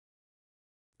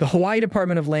The Hawaii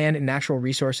Department of Land and Natural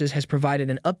Resources has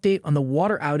provided an update on the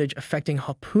water outage affecting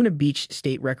Hapuna Beach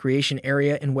State Recreation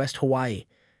Area in West Hawaii.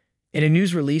 In a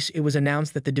news release, it was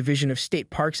announced that the Division of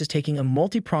State Parks is taking a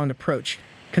multi-pronged approach,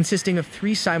 consisting of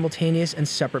 3 simultaneous and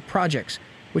separate projects,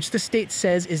 which the state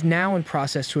says is now in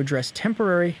process to address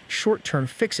temporary, short-term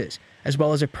fixes, as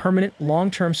well as a permanent,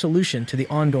 long-term solution to the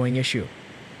ongoing issue.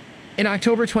 In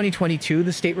October 2022,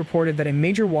 the state reported that a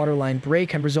major waterline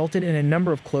break had resulted in a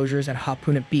number of closures at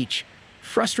Hapuna Beach,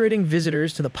 frustrating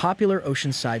visitors to the popular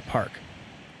Oceanside Park.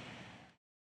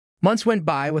 Months went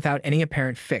by without any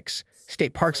apparent fix.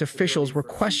 State Parks officials were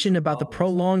questioned about the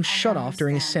prolonged shutoff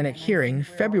during a Senate hearing in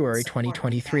February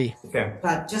 2023. Okay.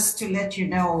 But just to let you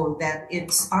know that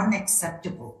it's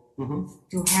unacceptable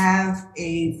to have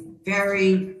a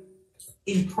very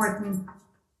important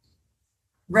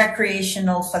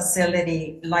recreational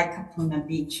facility like Hapuna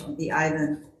Beach on the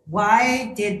island.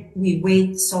 Why did we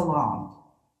wait so long?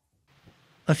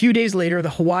 A few days later, the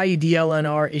Hawaii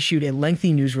DLNR issued a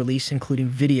lengthy news release including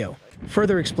video,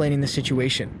 further explaining the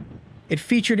situation. It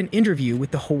featured an interview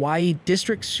with the Hawaii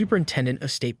District Superintendent of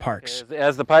State Parks.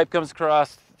 As the pipe comes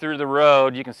across through the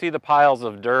road, you can see the piles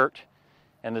of dirt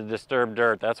and the disturbed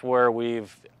dirt. That's where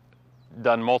we've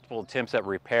done multiple attempts at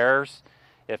repairs.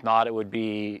 If not, it would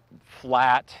be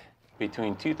flat.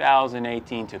 Between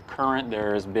 2018 to current,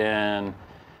 there has been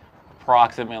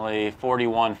approximately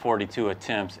 42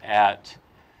 attempts at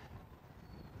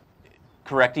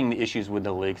correcting the issues with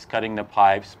the leaks, cutting the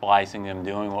pipes, splicing them,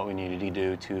 doing what we needed to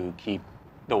do to keep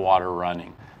the water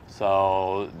running.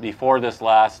 So before this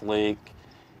last leak,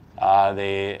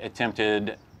 they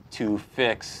attempted to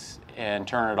fix and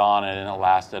turn it on, and it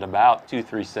lasted about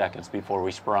 2-3 seconds before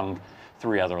we sprung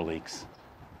 3 other leaks.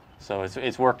 So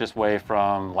it's worked its way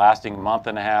from lasting a month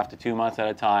and a half to 2 months at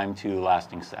a time to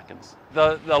lasting seconds.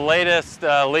 The latest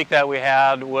leak that we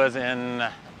had was in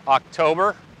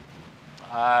October.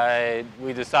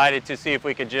 We decided to see if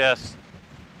we could just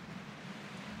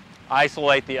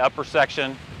isolate the upper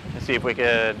section and see if we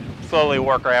could slowly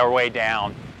work our way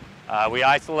down. We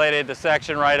isolated the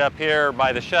section right up here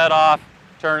by the shutoff,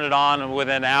 turned it on, and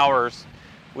within hours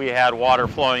we had water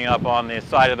flowing up on the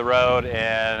side of the road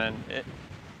and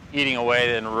eating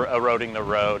away and eroding the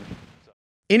road.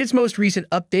 In its most recent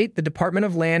update, the Department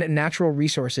of Land and Natural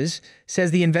Resources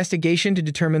says the investigation to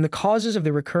determine the causes of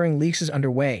the recurring leaks is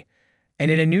underway. And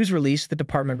in a news release, the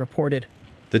department reported,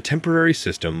 "The temporary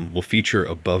system will feature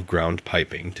above-ground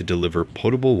piping to deliver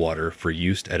potable water for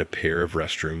use at a pair of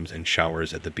restrooms and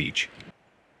showers at the beach.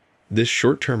 This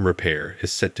short-term repair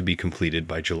is set to be completed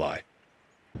by July.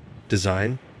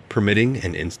 Design, permitting,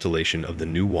 and installation of the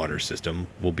new water system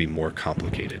will be more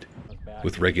complicated,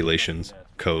 with regulations,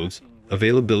 codes,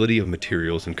 availability of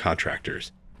materials and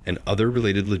contractors, and other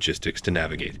related logistics to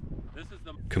navigate.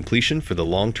 Completion for the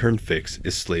long-term fix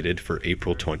is slated for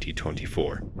April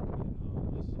 2024.